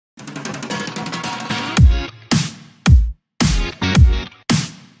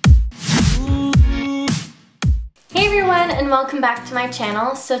and welcome back to my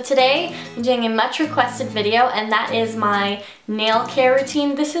channel. So today I'm doing a much requested video, and that is my nail care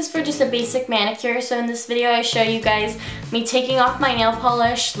routine. This is for just a basic manicure. So in this video I show you guys me taking off my nail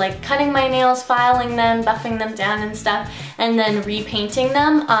polish, like cutting my nails, filing them, buffing them down and stuff, and then repainting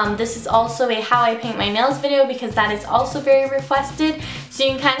them. This is also a how I paint my nails video because that is also very requested. So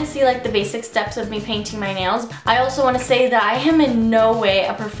you can kind of see like the basic steps of me painting my nails. I also want to say that I am in no way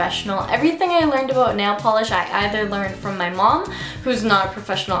a professional. Everything I learned about nail polish I either learned from my mom, who's not a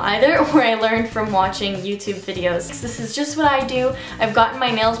professional either, or I learned from watching YouTube videos. This is just what I do. I've gotten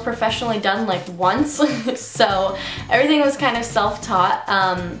my nails professionally done like once, so everything was kind of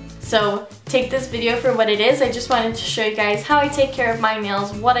self-taught. So take this video for what it is. I just wanted to show you guys how I take care of my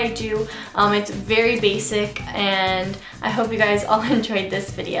nails, what I do. It's very basic, and I hope you guys all enjoyed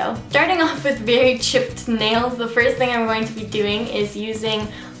this video. Starting off with very chipped nails, the first thing I'm going to be doing is using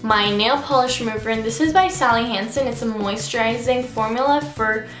my nail polish remover, and this is by Hansen. It's a moisturizing formula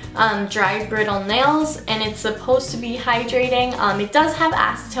for dry, brittle nails, and it's supposed to be hydrating. It does have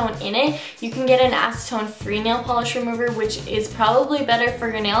acetone in it. You can get an acetone-free nail polish remover, which is probably better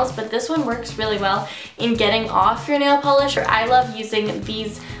for your nails, but this one works really well in getting off your nail polish. I love using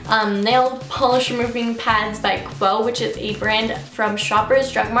these nail polish removing pads by Quo, which is a brand from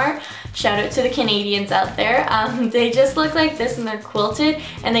Shoppers Drug Mart. Shout out to the Canadians out there. They just look like this, and they're quilted,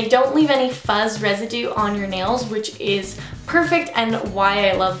 and they don't leave any fuzz residue on your nails, which is perfect and why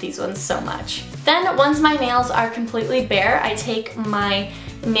I love these ones so much. Then once my nails are completely bare, I take my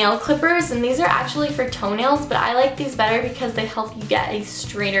nail clippers, and these are actually for toenails, but I like these better because they help you get a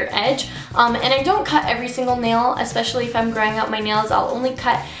straighter edge. And I don't cut every single nail, especially if I'm growing out my nails. I'll only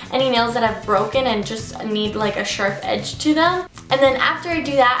cut any nails that I've broken and just need like a sharp edge to them. And then after I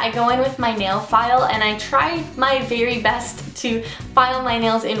do that, I go in with my nail file, and I try my very best to file my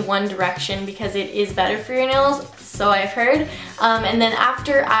nails in one direction because it is better for your nails, so I've heard. And then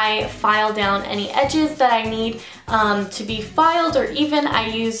after I file down any edges that I need to be filed, or even I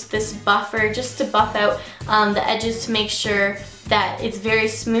use this buffer just to buff out the edges to make sure that it's very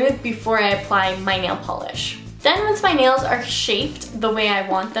smooth before I apply my nail polish. Then once my nails are shaped the way I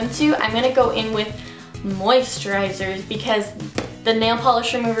want them to, I'm going to go in with moisturizers because the nail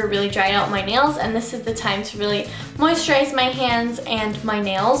polish remover really dried out my nails, and this is the time to really moisturize my hands and my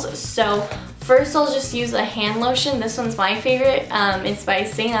nails. So first I'll just use a hand lotion. This one's my favorite. It's by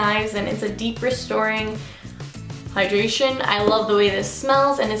Ives, and it's a deep restoring hydration. I love the way this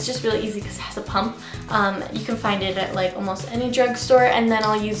smells, and it's just really easy because it has a pump. You can find it at like almost any drugstore. And then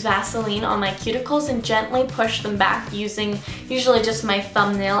I'll use Vaseline on my cuticles and gently push them back using usually just my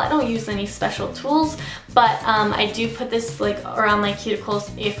thumbnail. I don't use any special tools, but I do put this like around my cuticles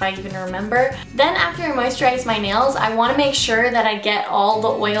if I even remember. Then after I moisturize my nails, I want to make sure that I get all the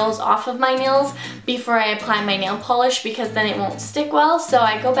oils off of my nails before I apply my nail polish, because then it won't stick well. So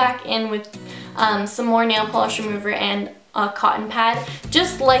I go back in with some more nail polish remover and a cotton pad,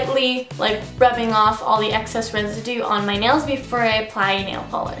 just lightly like rubbing off all the excess residue on my nails before I apply nail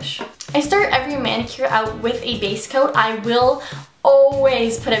polish. I start every manicure out with a base coat. I will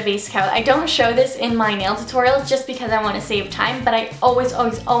always put a base coat. I don't show this in my nail tutorials just because I want to save time, but I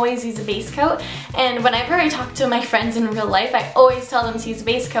always use a base coat. And whenever I talk to my friends in real life, I always tell them to use a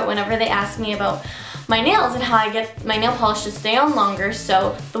base coat whenever they ask me about my nails and how I get my nail polish to stay on longer.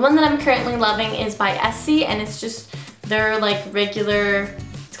 So the one that I'm currently loving is by Essie, and it's just their like regular,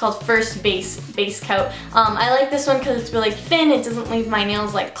 it's called First Base coat. I like this one because it's really thin. It doesn't leave my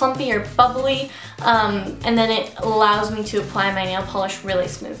nails like clumpy or bubbly, and then it allows me to apply my nail polish really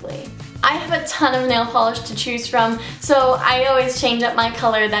smoothly. I have a ton of nail polish to choose from, so I always change up my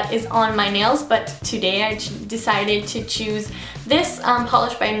color that is on my nails, but today I decided to choose this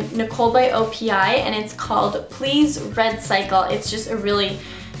polish by Nicole by OPI, and it's called Please Red Cycle. It's just a really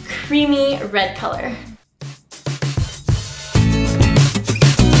creamy red color.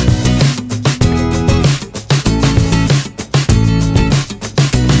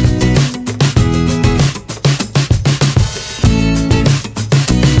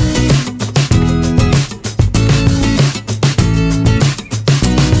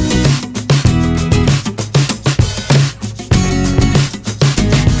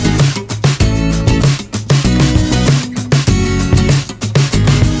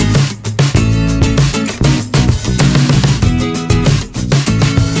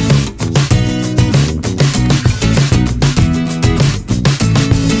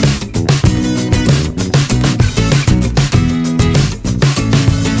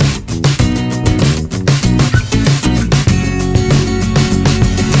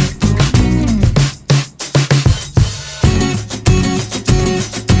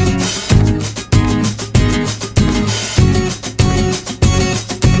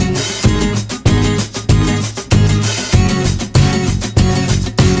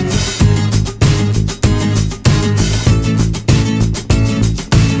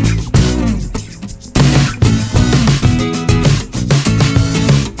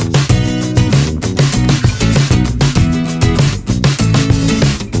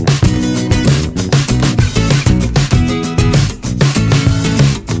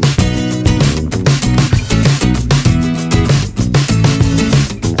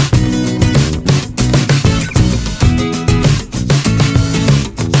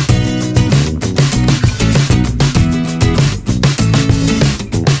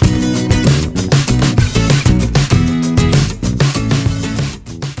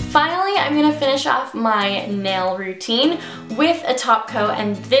 off my nail routine with a top coat,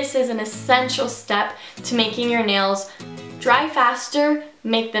 and this is an essential step to making your nails dry faster,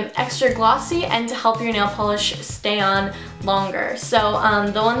 make them extra glossy, and to help your nail polish stay on longer. So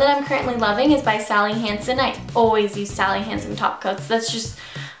the one that I'm currently loving is by Sally Hansen. I always use Sally Hansen top coats. That's just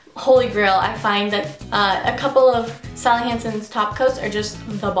holy grail. I find that a couple of Sally Hansen's top coats are just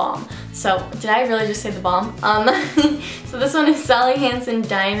the bomb. So did I really just say the bomb? So this one is Sally Hansen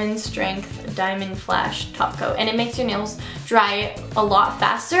Diamond Strength Diamond Flash top coat, and it makes your nails dry a lot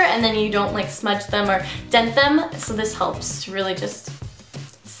faster, and then you don't like smudge them or dent them. So this helps to really just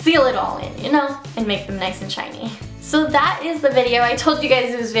seal it all in, you know, and make them nice and shiny. So that is the video. I told you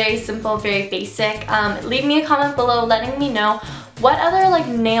guys it was very simple, very basic. Leave me a comment below letting me know what other like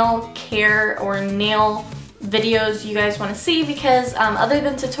nail care or nail videos you guys want to see, because other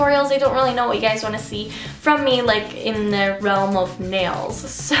than tutorials, I don't really know what you guys want to see from me like in the realm of nails.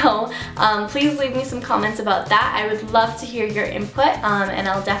 So please leave me some comments about that. I would love to hear your input, and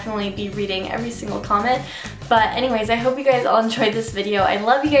I'll definitely be reading every single comment. But anyways, I hope you guys all enjoyed this video. I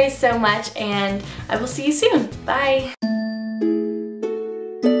love you guys so much, and I will see you soon. Bye!